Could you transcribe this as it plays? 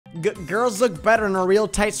Girls look better in a real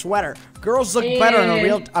tight sweater. Girls look better in a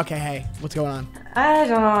real. Okay, hey, what's going on? I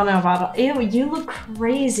don't know about it. Ew, you look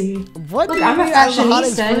crazy. What? Look, do I'm a mean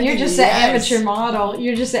fashionista, and you're just an yes. amateur model.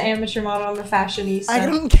 You're just an amateur model. I'm a fashionista. I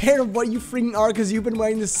don't care what you freaking are, because you've been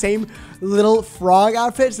wearing the same little frog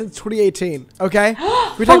outfit since 2018. Okay?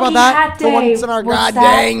 Can we talk about that? Hat day. For once in our What's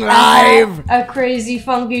goddamn that? life. A crazy,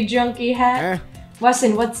 funky, junky hat.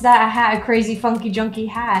 Weston, what's that? A hat? A crazy, funky, junky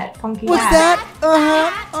hat. Funky What's hat.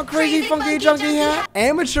 that? A crazy, funky, junky hat.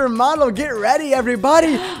 Amateur model, get ready, everybody.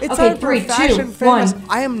 It's Okay, time for 3, Fashion 2, Famous. 1.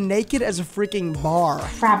 I am naked as a freaking bar.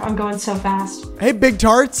 Crap, I'm going so fast. Hey, Big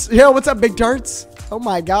Tarts. Yeah, what's up, Big Tarts? Oh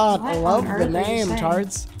my God, I What love on the earth are you name, saying?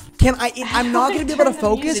 Tarts. I'm not gonna be able to Turn the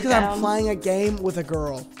focus music because I'm down. playing a game with a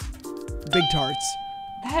girl. Big Tarts.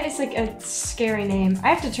 That is like a scary name. I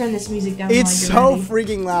have to turn this music down. It's while so you're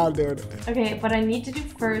ready. freaking loud, dude. Okay, what I need to do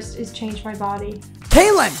first is change my body.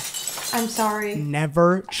 Kaylin! I'm sorry.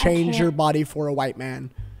 Never change your can't. body for a white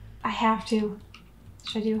man. I have to.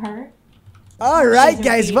 Should I do her? All right, She's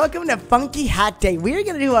guys, okay. welcome to Funky Hat Day. We're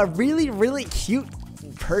gonna do a really, really cute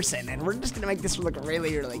person, and we're just gonna make this look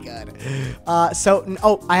really, really good.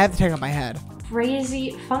 Oh, I have to take off my head.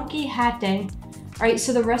 Crazy, funky hat day. Alright,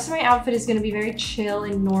 so the rest of my outfit is going to be very chill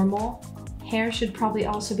and normal. Hair should probably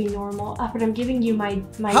also be normal. But I'm giving you my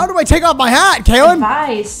How do I take off my hat, Kaylin?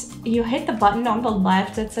 advice. You hit the button on the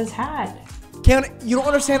left that says hat. Kaylin, you don't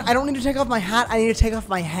understand. I don't need to take off my hat. I need to take off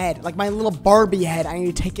my head. Like my little Barbie head. I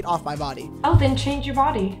need to take it off my body. Oh, then change your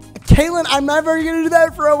body. Kaylin, I'm never gonna do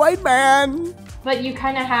that for a white man. But you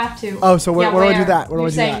kind of have to. Oh, so where do I do where? that? Where do I You're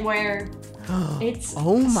do saying that? where? It's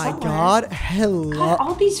Oh my somewhere. God. Hello. God,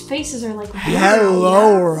 all these faces are like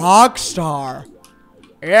Hello, weird. Rockstar.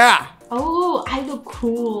 Yeah. Oh, I look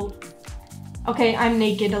cool. Okay, I'm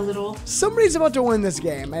naked a little. Somebody's about to win this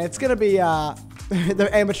game, and it's gonna be the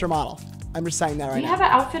amateur model. I'm just saying that right Do you now. have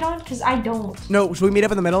an outfit on? Because I don't. No, should we meet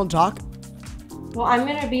up in the middle and talk? Well, I'm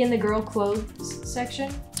gonna be in the girl clothes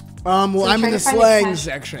section. Well, So I'm try in the to find a slang cash-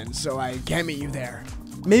 section, so I can't meet you there.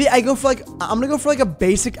 Maybe I go for like, I'm gonna go for like a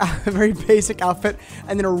basic, a very basic outfit,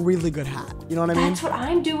 and then a really good hat. You know what I mean? That's what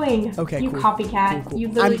I'm doing. Okay, You cool. copycat. Cool. You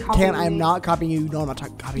literally copied me. I'm not copying you. No, I'm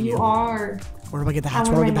not copying you. You are. Where do I get the hats?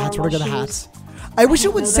 I Where do I want get the hats? my Where do I get the normal hats? I wish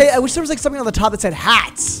it would know, say, that's- I wish there was like something on the top that said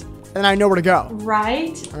hats, and then I know where to go.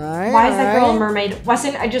 Right? Alright, Why is that girl a alright. mermaid?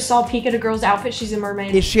 Weston, I just saw a peek at a girl's outfit. She's a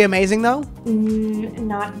mermaid. Is she amazing though?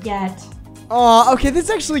 Not yet. Oh, okay, this is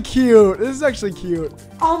actually cute. This is actually cute.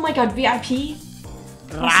 Oh my god, VIP?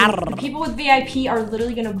 Listen, the people with VIP are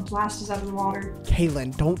literally gonna blast us out of the water.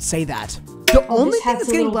 Kaylin, don't say that. The only this thing hat's that's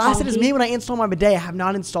a getting little blasted is funky. me when I install my bidet. I have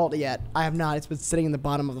not installed it yet. I have not. It's been sitting in the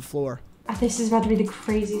bottom of the floor. This is about to be the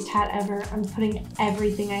craziest hat ever. I'm putting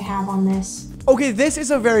everything I have on this. Okay, this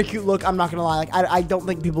is a very cute look. I'm not gonna lie. Like, I don't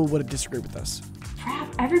think people would disagree with this.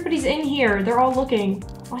 Crap, everybody's in here. They're all looking.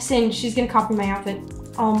 Weston, she's gonna copy my outfit.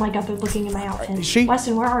 Oh my god, they're looking at my outfit. Is she?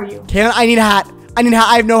 Weston, where are you? Kaylin, I need a hat. I need a hat.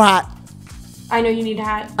 I have no hat. I know you need a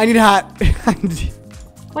hat. I need a hat.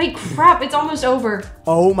 Wait, crap, it's almost over.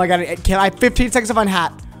 Oh my god, Kaylin, I have 15 seconds of on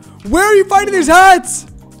hat. Where are you finding these hats?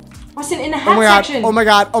 Weston, in the Oh hat my god, section. oh my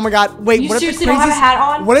god, oh my god. Wait, You what if the seriously don't have a craziest hat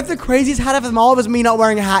on? What if the craziest hat of them all was me not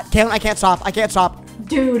wearing a hat? Kaylin, I can't stop. I can't stop.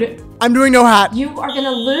 Dude, I'm doing no hat. you are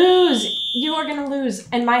gonna lose. You are gonna lose.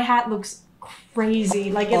 And my hat looks crazy.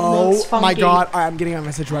 Like, it looks funky. Oh my god. All right, I'm getting my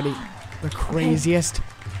message ready. The craziest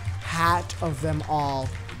hat of them all.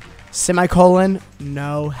 Semicolon,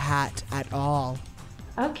 no hat at all.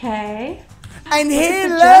 Okay. And Look at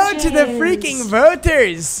the hello to the judges. freaking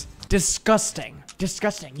voters. Disgusting.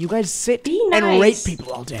 Disgusting. You guys sit Be and nice. rate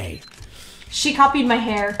people all day. She copied my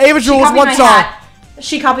hair. Ava She Jules, copied 1 my star. hat.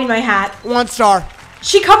 She copied my hat. 1 star.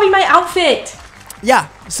 She copied my outfit. Yeah,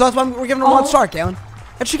 so that's why we're giving her 1 star, Galen.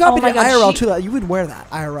 And she copied my it God, IRL she- too. You would wear that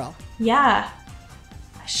IRL. Yeah.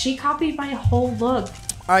 She copied my whole look.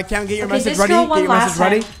 All right, Galen, get your Okay, message this ready. girl Get won your last message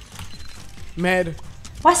ready. time. Mid.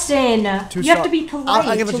 Weston, 2 you have star. to be polite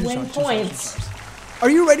I'll give it to 2 win stars, 2 stars, 2 points. stars. Are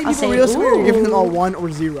you rating I'll people say, realistically, or are you giving them all ooh. 1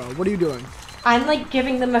 or 0? What are you doing? I'm like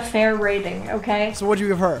giving them a fair rating, okay? So what do you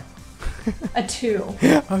give her? A 2.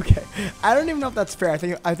 Okay, I don't even know if that's fair. I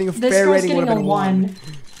think a This fair girl's rating would getting have a been 1.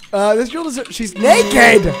 This girl is she's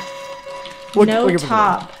naked. No give her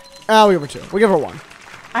top. we give her 2. We give her 1.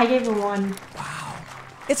 I gave her 1.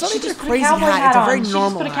 It's not She even a just put a crazy cowboy hat. hat It's a on. very She normal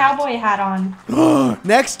just put a hat. cowboy hat on.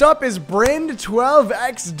 Next up is Brand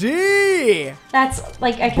 12XD. That's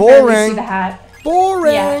like I can barely Boring. see the hat.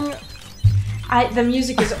 Boring. Yeah. The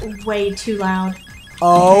music is way too loud.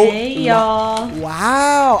 Oh. Hey y'all.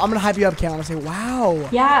 Wow. I'm gonna hype you up, Cal. I'm gonna say wow.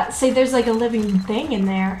 Yeah, say there's like a living thing in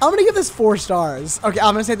there. I'm gonna give this 4 stars. Okay,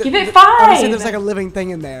 I'm gonna say that. Give it I'm gonna say 5. there's like a living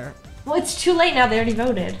thing in there. Well, it's too late now. They already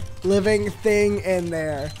voted. Living thing in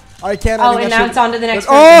there. All right, Ken. Oh, and now it's on to the next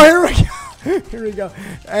Oh, person. here we go. Here we go.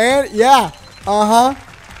 And yeah.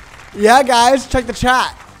 Yeah, guys, check the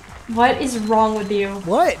chat. What is wrong with you?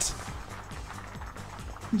 What?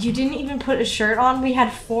 You didn't even put a shirt on? We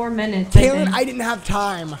had 4 minutes. Kaylin, I didn't have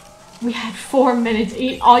time. We had 4 minutes.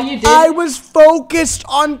 All you did. I was focused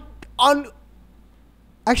on.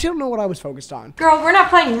 Actually, I don't know what I was focused on. Girl, we're not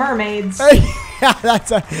playing mermaids.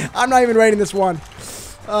 Yeah, I'm not even rating this one.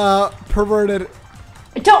 Perverted.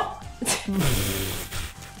 Don't.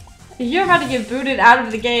 You're about to get booted out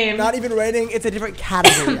of the game. Not even rating. It's a different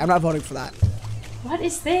category. I'm not voting for that. What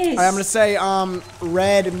is this? I'm gonna say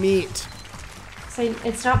red meat. Say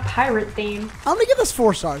it's not pirate theme. I'm gonna give this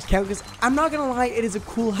 4 stars, Ken, because I'm not gonna lie, it is a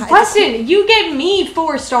cool hat. Listen, you gave me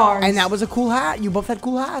 4 stars. And that was a cool hat. You both had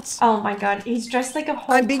cool hats. Oh my god, he's dressed like a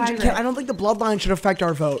whole pirate. Ken, I don't think the bloodline should affect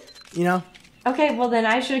our vote. You know? Okay, well then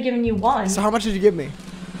I should have given you 1. So how much did you give me?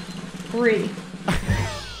 3.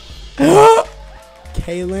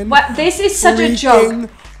 Kaylin. What? This is such a joke.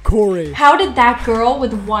 Corey. How did that girl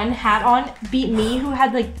with 1 hat on beat me who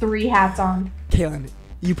had like 3 hats on? Kaylin,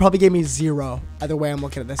 you probably gave me 0. Either way, I'm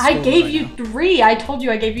looking at this. I gave you 3. I told you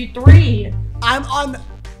I gave you 3. I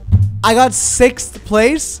got 6th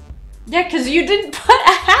place. Yeah, because you didn't put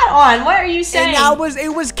a hat on. What are you saying? And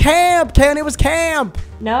it was camp, Ken. It was camp.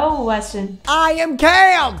 No, Weston. I am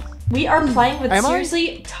camp. We are playing with Am I?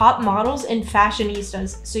 seriously top models and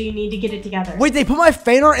fashionistas, so you need to get it together. Wait, they put my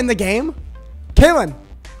fan art in the game? Kaylin.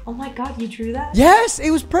 Oh my god, you drew that? Yes, it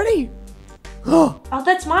was pretty. Oh,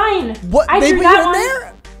 that's mine. What? I They drew put that you in one.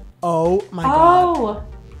 there? Oh my god. Oh.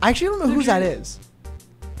 I actually don't know whose that is.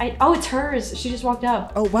 Oh, it's hers. She just walked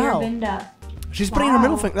up. Oh, wow. Miravinda. She's putting her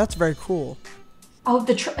middle Wow. finger. That's very cool. Oh,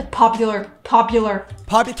 the popular.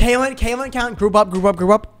 Kaylin, count. Group up.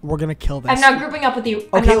 We're gonna kill this. I'm not grouping up with you.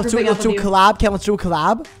 I'm Okay, not let's do grouping up a with you. collab. Ken, let's do a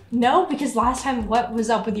collab. No, because last time, what was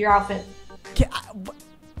up with your outfit?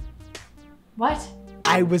 What?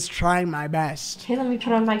 I was trying my best. Okay, let me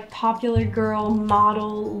put on my popular girl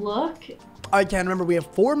model look. I can't remember. We have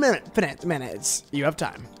 4 minutes. You have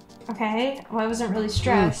time. Okay, well, I wasn't really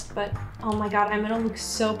stressed, but oh my god, I'm gonna look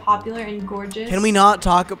so popular and gorgeous. Can we not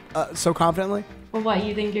talk so confidently? Well, what,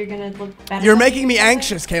 you think you're gonna look better? You're making me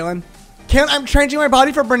anxious, Kaylin. I'm changing my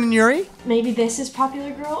body for Brendan Urie. Maybe this is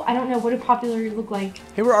popular girl? I don't know. What do popular look like?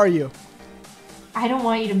 Hey, where are you? I don't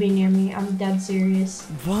want you to be near me. I'm dead serious.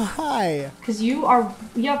 Why? Because you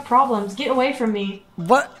have problems. Get away from me.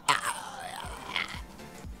 What?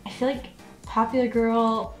 I feel like popular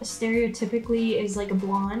girl stereotypically is like a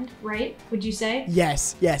blonde, right? Would you say?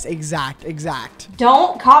 Yes, exact.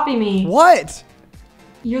 Don't copy me. What?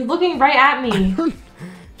 You're looking right at me.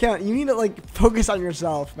 Kaylin, you need to like focus on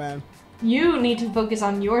yourself, man. You need to focus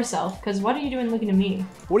on yourself, because what are you doing looking at me?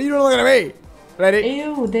 What are you doing looking at me? Ready?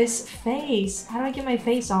 Ew, this face. How do I get my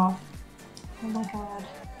face off? Oh my god.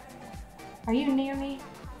 Are you near me?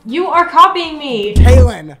 You are copying me!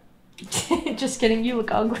 Kaylin! Just kidding, you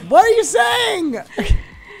look ugly. What are you saying?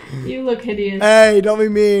 You look hideous. Hey, don't be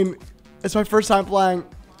mean. It's my first time playing.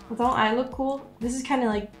 Well, don't I look cool? This is kind of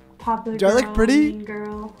like popular Do I girl, look pretty? mean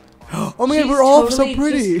girl. Oh my god, She's we're all totally so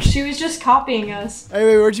pretty. she was just copying us. Hey,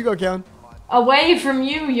 wait, where'd you go, Kaylin? Away from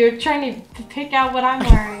you, you're trying to pick out what I'm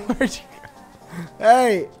wearing. Where'd you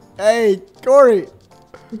go? Hey, Corey.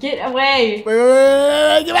 Get away.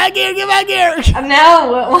 Wait, get back here.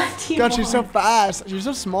 No, what do you God, want? she's so fast. She's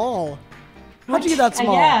so small. How'd you get that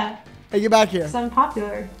small? Yeah, Hey, get back here. because I'm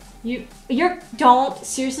popular.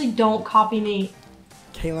 Seriously, don't copy me.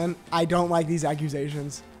 Kaylin, I don't like these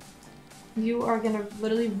accusations. You are gonna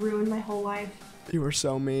literally ruin my whole life. You were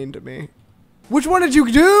so mean to me. Which one did you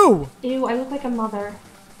do? Ew, I look like a mother.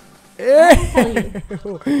 Ew.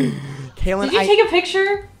 Kaylin, Did you take a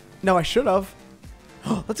picture? No, I should have.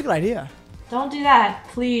 That's a good idea. Don't do that,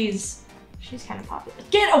 please. She's kind of popular.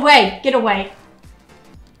 Get away! Get away!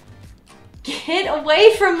 Get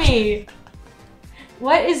away from me!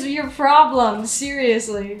 What is your problem?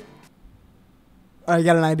 Seriously. I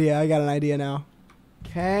got an idea now.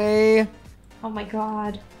 Okay. Oh my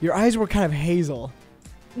god. Your eyes were kind of hazel.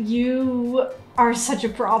 You are such a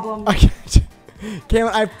problem. Okay.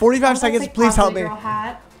 Kaylin, I have 45 seconds. Like Please help me. girl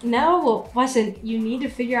hat. No, listen, you need to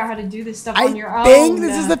figure out how to do this stuff I on your own. think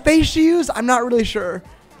this is the face you use. I'm not really sure.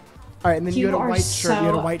 All right, and then you had a are white shirt. You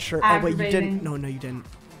had a so white shirt. Oh wait, you didn't. aggravating. No, you didn't.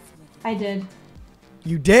 I did.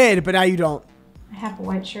 You did, but now you don't. I have a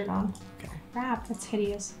white shirt on. Okay. Crap, that's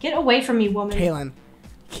hideous. Get away from me, woman. Kaylin,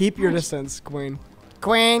 keep your distance, queen.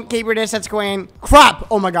 Queen, keep your distance, Queen. Crap!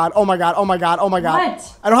 Oh my god, oh my god, oh my god, oh my god.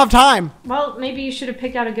 What? I don't have time. Well, maybe you should have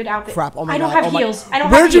picked out a good outfit. Crap, oh my I god. don't have oh heels. I don't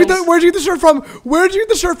Where'd have you heels. Where'd you get the shirt from? Where'd you get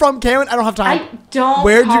the shirt from, Kaylin? I don't have time. I don't.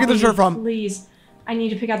 Where'd you get the copy shirt me, from? Please. I need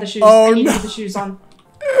to pick out the shoes. Oh, I need no. to get the shoes on.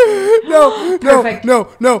 No, Perfect. no.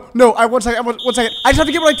 One second. One second. I just have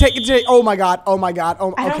to get what I take it today. Oh my god. Oh my god.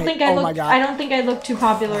 Oh, I don't okay. think I oh look. my god. I don't think I look too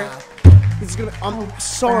popular. This is gonna. I'm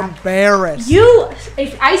so crap. embarrassed.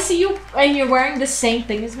 If I see you and you're wearing the same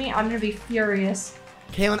thing as me, I'm gonna be furious.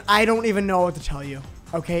 Kaylin, I don't even know what to tell you.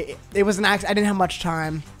 Okay, it was an accident. I didn't have much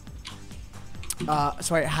time.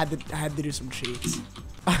 So I had to do some cheats.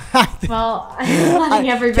 Well, I'm letting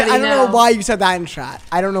everybody know. I don't know why you said that in chat.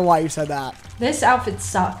 I don't know why you said that. This outfit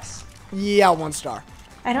sucks. Yeah, 1 star.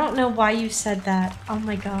 I don't know why you said that. Oh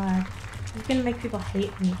my god. You're gonna make people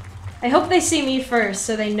hate me. I hope they see me first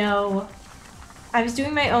so they know. I was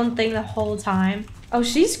doing my own thing the whole time. Oh,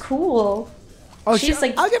 she's cool. Oh, she's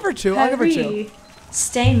like. I'll give her 2. I'll give her 2. heavy.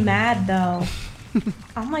 Stay mad though.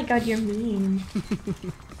 Oh my god, you're mean.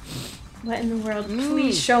 What in the world?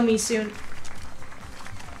 Please show me soon.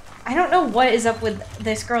 I don't know what is up with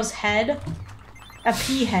this girl's head. A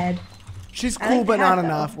pea head. She's I cool, like but that, not though.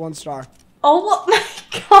 enough. 1 star. Oh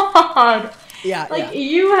my god. Yeah, Like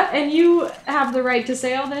yeah. you have the right to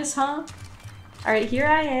say all this, huh? All right, here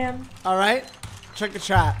I am. All right. Check the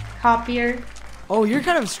chat. Copier. Oh, you're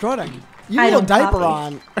kind of strutting. You I have a don't diaper copy.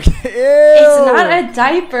 on. Ew. It's not a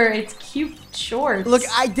diaper. It's cute shorts. Look,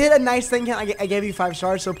 I did a nice thing. I gave you 5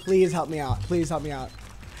 stars, so please help me out. Please help me out.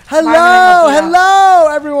 Hello, Why would I help you hello,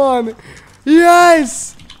 everyone.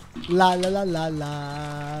 Yes. La la la la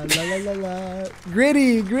la la la la la.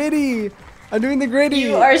 Gritty. I'm doing the gritty.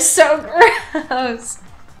 You are so gross.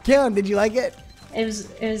 Kaylin, did you like it? It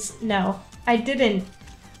was no. I didn't.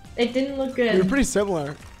 It didn't look good. We were pretty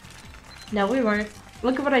similar. No, we weren't.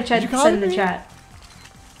 Look at what I Did you said in the copy me? chat.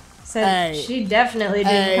 Said Hey. she definitely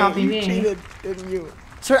didn't copy you me. cheated, didn't you?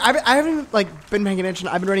 Sorry, I haven't been paying attention.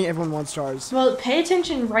 I've been rating everyone 1 stars. Well, pay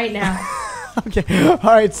attention right now. Okay. All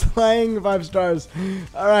right. Slang 5 stars.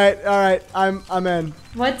 All right. I'm in.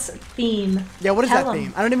 What's theme? Yeah. What is Tell that 'em.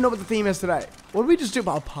 theme? I don't even know what the theme is today. What did we just do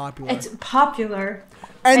about popular? It's popular.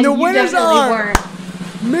 and the you winners definitely are weren't.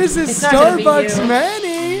 Mrs. It's not gonna be Starbucks you.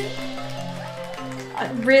 Manny.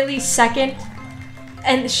 Really second,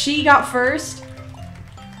 and she got first.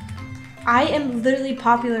 I am literally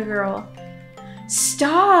popular girl.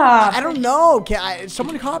 Stop. I don't know. Can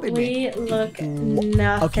someone copied me? We look nothing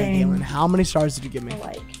Okay, Galen. How many stars did you give me?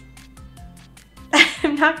 alike.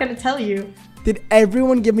 I'm not gonna tell you. Did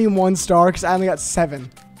everyone give me 1 star? Because I only got 7.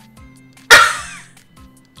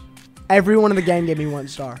 Everyone in the game gave me 1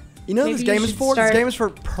 star. You know what Maybe this you game is should for? start- This game is for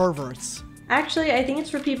perverts. Actually, I think it's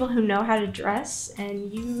for people who know how to dress,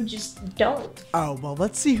 and you just don't. Oh, well,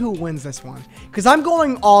 let's see who wins this one. Because I'm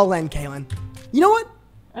going all in, Kaylin. You know what?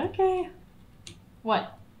 Okay.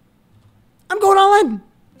 What? I'm going all in.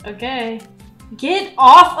 Okay. Get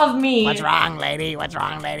off of me. What's wrong, lady? What's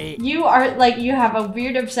wrong, lady? You are like, you have a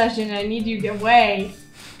weird obsession. I need you to get away.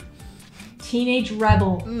 Teenage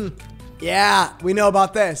rebel. Yeah, we know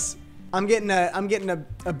about this. I'm getting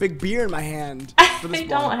a big beer in my hand. For this I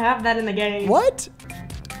don't one. have that in the game. What?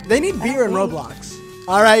 They need beer in Roblox.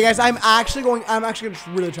 All right, guys. I'm actually gonna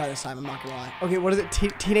really try this time. I'm not gonna lie. Okay, what is it?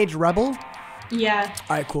 Teenage rebel? Yeah.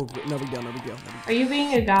 All right, cool. No big deal. No big deal. Are you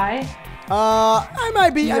being a guy? I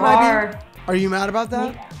might be. You I might are. be. Are you mad about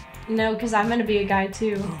that? No, because I'm gonna be a guy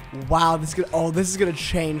too. Wow, this is gonna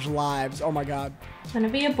change lives. Oh my god. I'm gonna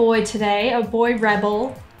be a boy today, a boy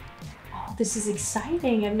rebel. Oh, this is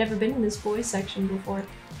exciting. I've never been in this boy section before.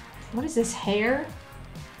 What is this, hair?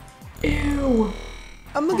 Ew.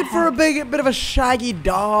 I'm looking for a bit of a shaggy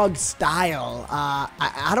dog style.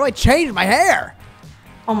 How do I change my hair?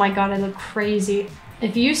 Oh my god, I look crazy.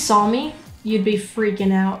 If you saw me, you'd be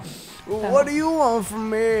freaking out. What do you want from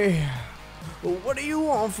me? What do you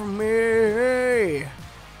want from me?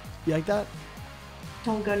 You like that?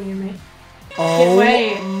 Don't go near me. Oh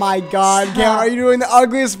away. my god, Stop. Gail, are you doing the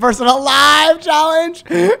ugliest person alive challenge?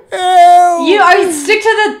 Ew. Stick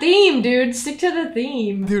to the theme, dude. Stick to the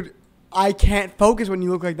theme. Dude, I can't focus when you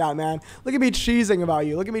look like that, man. Look at me cheesing about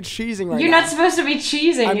you. Look at me cheesing right You're now. not supposed to be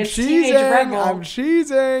cheesing. I'm It's cheesing. teenage rebel. I'm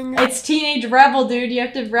cheesing. It's teenage rebel, dude. You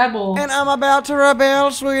have to rebel. And I'm about to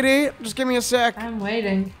rebel, sweetie. Just give me a sec. I'm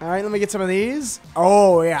waiting. All right, let me get some of these.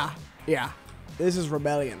 Oh, yeah. Yeah. This is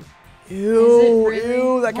rebellion. Ew. Is it really?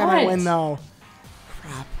 Ew. That guy might What? win, though.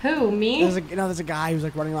 Crap. Who, me? There's a guy who's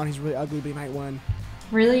like running around. He's really ugly, but he might win.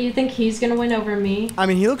 Really? You think he's gonna win over me? I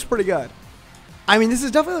mean, he looks pretty good. I mean, this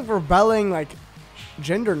is definitely like rebelling, like,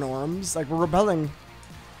 gender norms. Like, we're rebelling,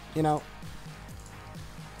 you know.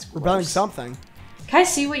 Rebelling something. Can I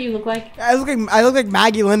see what you look like? I look like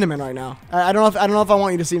Maggie Lindemann right now. I don't know if I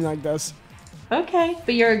want you to see me like this. Okay,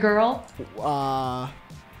 but you're a girl.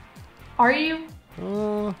 Are you?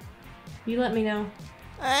 You let me know.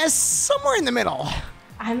 Somewhere in the middle.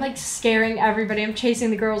 I'm like scaring everybody. I'm chasing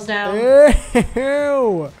the girls down.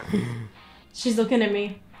 Ew. She's looking at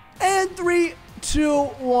me. And 3, 2,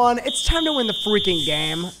 1. It's time to win the freaking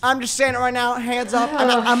game. I'm just saying it right now. Hands up. I'm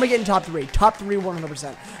gonna get in top 3. Top 3,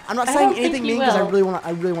 100%. I'm not saying anything mean because I really want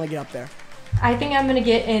to get up there. I think I'm gonna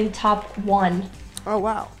get in top 1. Oh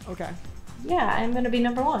wow. Okay. Yeah, I'm gonna be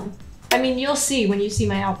number 1. I mean, you'll see when you see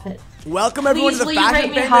my outfit. Welcome everyone to the will you Fashion rate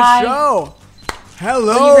me Famous high? Show.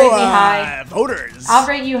 Hello, Will you rate me high? voters. I'll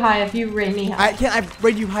rate you high if you rate me high. I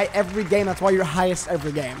rate you high every game. That's why you're highest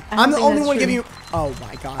every game. I don't I'm the think only that's one true. giving you. Oh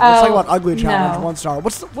my god. Let's talk about ugly challenge. no. 1 star.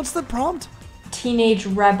 What's the prompt? Teenage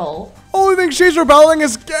rebel. Only thing she's rebelling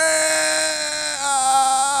is gay.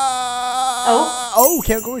 Oh,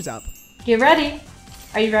 category's up. Get ready.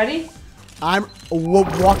 Are you ready? I'm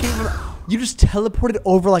walking. You just teleported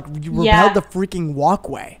over like you repelled the freaking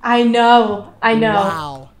walkway. I know.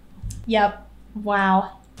 Wow. Yep.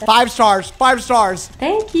 Wow. 5 stars. 5 stars.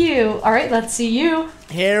 Thank you. All right, let's see you.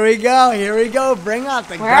 Here we go. Here we go. Bring out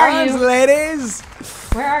the Where are guns, you? ladies.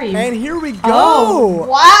 Where are you? And here we go. Oh,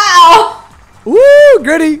 wow. Woo!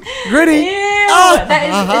 Gritty. Gritty. Ew. Ah. Is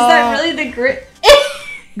that really the grit?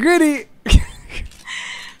 Gritty.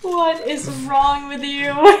 What is wrong with you?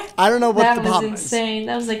 I don't know what That the was problem is. insane.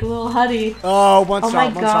 That was like a little huddy. Oh, 1 star. my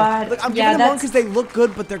 1 star. God. Look, I'm Yeah, giving them 1 that's- because they look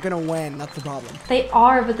good, but they're gonna win. That's the problem. They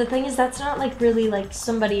are, but the thing is, that's not like really like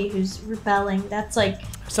somebody who's rebelling. That's like,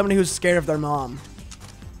 Somebody who's scared of their mom.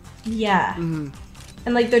 yeah. And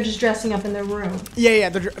like they're just dressing up in their room. Yeah,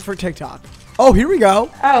 they're for TikTok. Oh, here we go.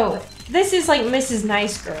 Oh, this is like Mrs.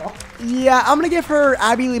 Nice Girl. Yeah, I'm gonna give her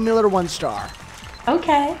Abby Lee Miller 1 star.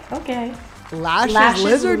 Okay. Lashes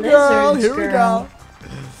Lizard Girl. Lizards Here we Girl.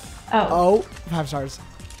 go. Oh. 5 stars.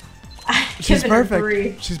 I'm She's giving her perfect.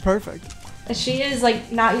 3. She's perfect. She is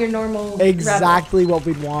like not your normal Exactly what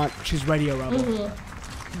we'd want. She's Radio Rebel.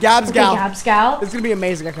 Gabs Gal. Gabs Gal. It's gonna be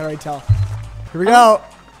amazing. I can already tell. Here we go.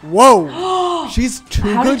 Whoa. She's too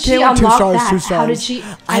How good. did she Came with 2 unlock stars. that? 2 stars. How did she?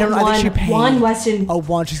 I don't know. I think she paid. One Weston. Oh,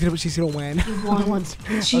 1. She's gonna win. One.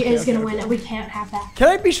 She Okay, is gonna okay, win, okay. and we can't have that. Can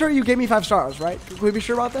I be sure you gave me 5 stars, right? Can we be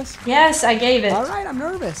sure about this? Yes, I gave it. All right. I'm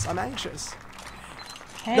nervous. I'm anxious.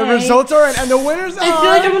 Okay. The results are in, and the winners are. I feel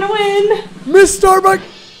like I'm gonna win. Miss Starbuck.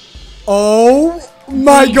 Oh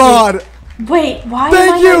my God. Wait, why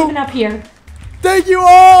Thank am I you. not even up here? Thank you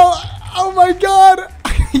all. Oh my God.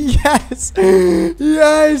 Yes.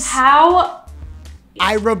 Yes. How?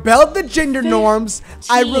 I rebelled the gender norms.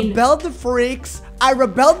 I 15. rebelled the freaks. I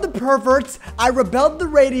rebelled the perverts. I rebelled the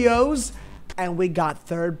radios. And we got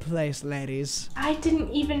 3rd place, ladies. I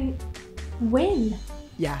didn't even win.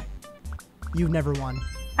 Yeah. You've never won.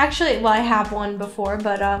 Actually, well, I have won before,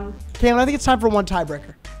 but Caitlin, I think it's time for 1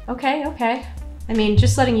 tiebreaker. okay. I mean,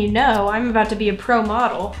 just letting you know, I'm about to be a pro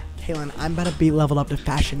model. Caitlin, I'm about to be leveled up to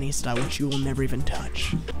fashionista, which you will never even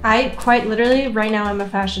touch. I quite literally, right now, I'm a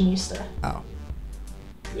fashionista. Oh.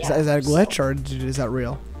 Yeah, Is that a glitch or is that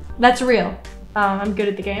real? That's real. I'm good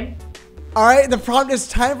at the game. All right, the prompt is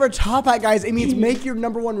time for a top hat, guys. It means make your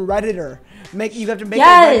 #1 Redditor. You have to make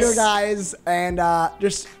Yes. a Redditor, guys, and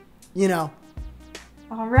just, you know.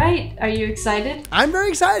 All right, are you excited? I'm very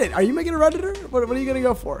excited. Are you making a Redditor? What are you gonna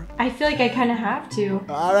go for? I feel like I kind of have to.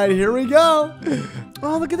 All right, here we go.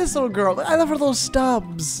 Oh, look at this little girl. I love her little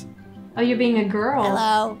stubs. Oh, you're being a girl.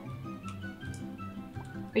 Hello.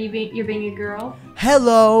 You're being a girl?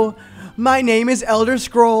 Hello. My name is Elder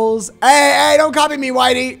Scrolls. Hey, don't copy me,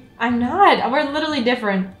 Whitey. I'm not. We're literally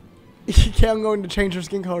different. Okay, I'm going to change her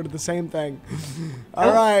skin color to the same thing.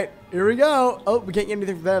 All right, here we go. Oh, we can't get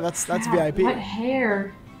anything from there. That's Crap, VIP. What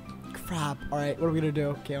hair? Crap. All right, what are we gonna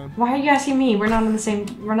do, Kaylin? Why are you asking me? We're not on the same.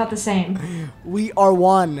 We're not the same. We are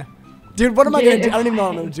 1. Dude, what am I gonna do? Dude, I don't even know what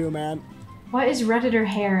I'm okay. gonna do, man. What is Redditor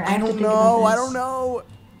hair? I have to don't think about know. I this. don't know.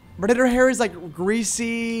 Redditor hair is like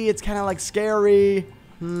greasy. It's kind of like scary.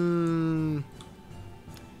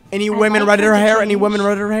 Any women like Redditor the hair? Any change. women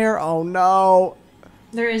Redditor hair? Oh no.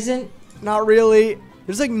 There isn't. Not really.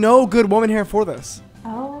 There's like no good woman hair for this.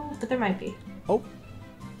 Oh, but there might be. Oh,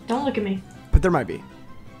 Don't look at me. but there might be.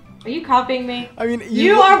 Are you copying me? I mean,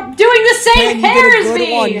 You are doing the same you hair did a as good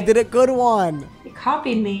me. one. You did a good one. You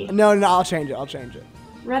copied me. No, I'll change it. I'll change it.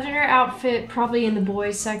 Redditor outfit probably in the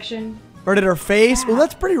boys section. Redditor face. Well,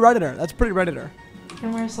 that's pretty Redditor. That's pretty Redditor. You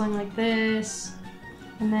can wear something like this,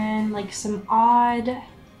 and then like some odd.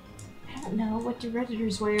 I don't know, what do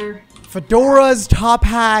Redditors wear? Fedoras, top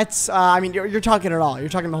hats. I mean, you're talking it all. You're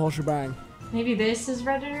talking the whole shebang. Maybe this is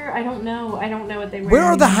Redditor? I don't know. I don't know what they wear. Where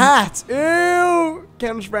are the hats? Ew!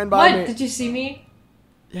 Cameron's ran by me. What? Did you see me?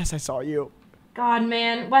 Yes, I saw you. God,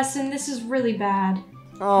 man. Weston, this is really bad.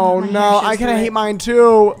 Oh, my no. hair I shit's kind of wet. hate mine,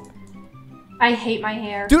 too. I hate my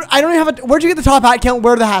hair. Dude, I don't even have a... Where'd you get the top hat, Cameron?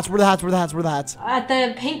 Where are the hats? Where are the hats? Where are the hats? Where are the hats? At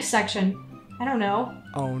the pink section. I don't know.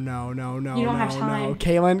 Oh, no, no, no, You don't no, have time. no.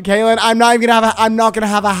 Kaylin, I'm not even gonna have a... I'm not gonna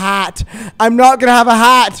have a hat. I'm not gonna have a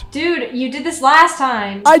hat. Dude, you did this last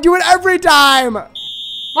time. I do it every time.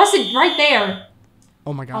 Weston, right there.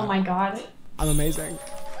 Oh, my God. Oh, my God. I'm amazing.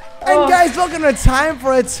 Oh. And guys, welcome to Time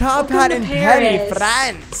for a Top Welcome Hat to in Petty Paris.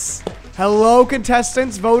 France. Hello,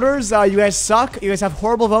 contestants, voters. You guys suck. You guys have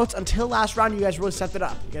horrible votes. Until last round, you guys really stepped it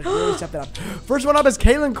up. You guys really stepped it up. First one up is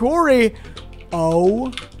Kaylin Corey.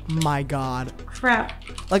 Oh my God. Crap.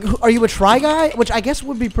 Like, are you a try guy? Which I guess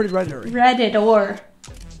would be pretty redditor. Redditor.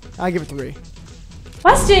 I give it 3.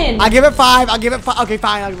 Weston! I give it 5. I'll give it 5. Okay,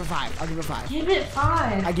 fine. I'll give it 5. I'll give it 5. Give it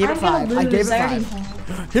 5. I gave it I'm gonna 5. I gave it lose. I already 5.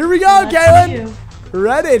 know. Here we go, That's Kaylin. you.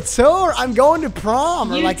 Redditor. I'm going to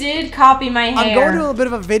prom. Or You like, did copy my hair. I'm going to a bit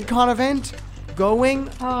of a VidCon event. Going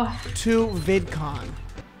Oh, to VidCon.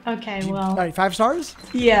 okay, All well. right, 5 stars?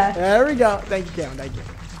 Yeah, There we go. Thank you, Cameron. Thank you.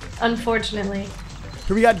 unfortunately.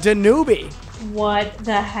 Here we got Danube. What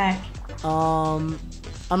the heck?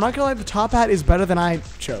 I'm not gonna lie, the top hat is better than I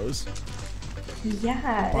chose.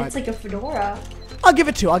 Yeah, What? it's like a fedora. I'll give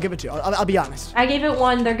it 2. I'll give it 2. I'll be honest. I gave it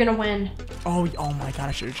 1. They're gonna win. Oh my God,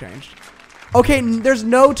 I should have changed. Okay, there's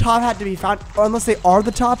no top hat to be found, or unless they are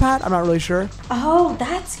the top hat. I'm not really sure. Oh,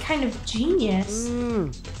 that's kind of genius.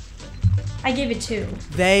 I gave it 2.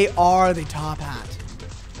 They are the top hat.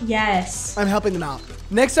 Yes. I'm helping them out.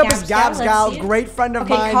 Next up is Gabs Gabs Gal, Gal, let's see it. great friend of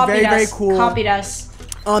Okay, mine, copied very, us. very cool. Copied us.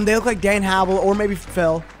 They look like Dan Howell or maybe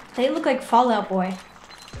Phil. They look like Fallout Boy.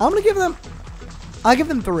 I'm gonna give them. I'll give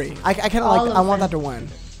them 3. I kind of All like. of I want them. that to win.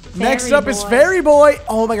 Fairy Next up is Boy. Fairy Boy.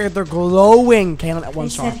 Oh my God, they're glowing. Kaylin at 1 They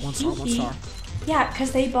star. said 1 star. 1 hee-hee. star. Yeah,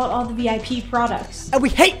 because they bought all the VIP products. And we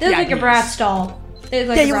hate. They look like a VIPs. Bratz doll. They look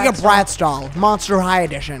like Yeah, a you look like a Bratz doll. Monster High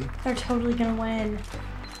Edition. They're totally gonna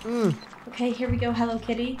win. Okay, here we go. Hello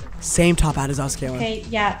Kitty. Same top hat as us, Kaylin. Okay,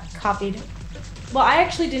 yeah, copied. Well, I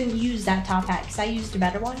actually didn't use that top hat because I used a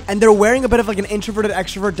better one. And they're wearing a bit of like an introverted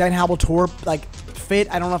extrovert Dan Howell tour like fit.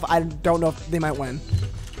 I don't know if they might win.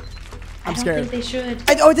 I'm I don't scared. think they should.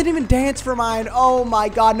 I didn't even dance for mine. Oh my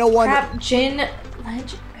God, no one. Crap, Jin.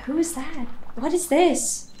 Who is that? What is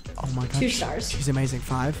this? Oh my God. 2 stars. She's amazing.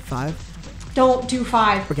 5. Don't do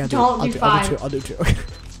 5. Okay, Don't do 5. I'll do 2.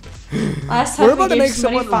 Last time We're we about to gave make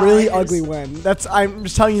somebody someone really 5s. ugly win. I'm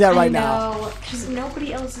just telling you that right now. No, because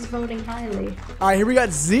nobody else is voting highly. All right, here we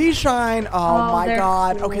got Z Shine. Oh my they're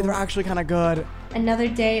God. cool. Okay, they're actually kind of good. Another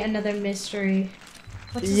day, another mystery.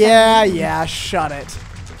 What does Yeah, that mean? yeah. Shut it.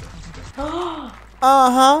 Oh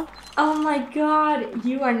Uh huh. my God,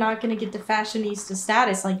 you are not gonna get the fashionista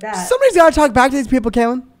status like that. Somebody's got to talk back to these people,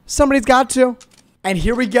 Kaylin. Somebody's got to. And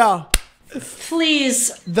here we go. Please.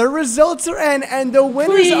 The results are in, and the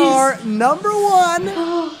winners Please. are number 1.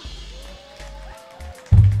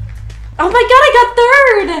 Oh my God,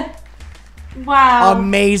 I got 3rd. Wow.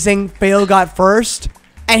 Amazing. Phil got first,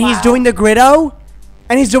 and he's Wow. doing the Gritto,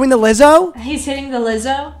 and he's doing the Lizzo. He's hitting the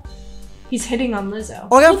Lizzo. He's hitting on Lizzo.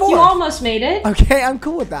 Oh, I got Look, you 4th. almost made it. Okay, I'm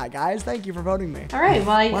cool with that, guys. Thank you for voting me. All right.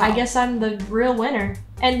 Well, I Wow. guess I'm the real winner.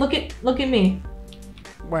 And look at me.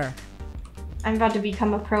 Where? I'm about to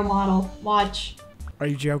become a pro model. Watch. Are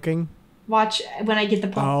you joking? Watch when I get the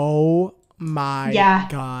pump. Oh my Yeah.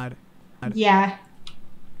 God. Yeah.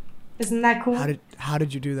 Isn't that cool? How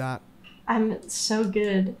did you do that? I'm so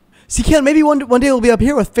good. See, Kaylin, maybe one day we'll be up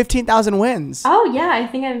here with 15,000 wins. Oh yeah, I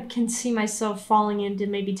think I can see myself falling into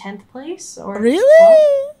maybe 10th place or Really?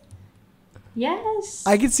 12th. Yes.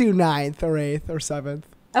 I could see you 9th or 8th or 7th.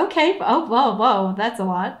 Okay. Oh whoa, that's a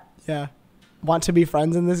lot. Yeah. Want to be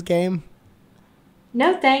friends in this game?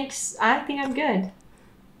 No thanks. I think I'm good.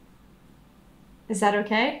 Is that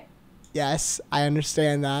okay? Yes, I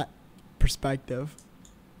understand that perspective.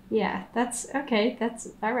 Yeah, that's okay. That's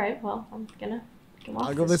all right. Well, I'm gonna come off.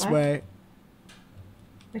 I'll go this way.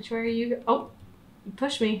 Which way are you? Oh, you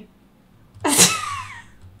push me.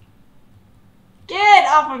 Get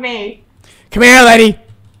off of me! Come here, lady.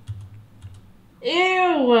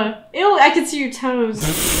 Ew! Ew! I can see your toes.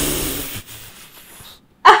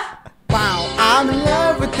 Wow, I'm in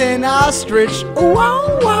love with an ostrich.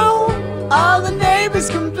 Wow, wow. All the neighbors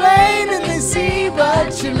complain and they see,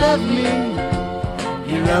 but you love me.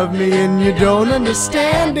 You love me and you don't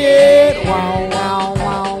understand it. Wow, wow,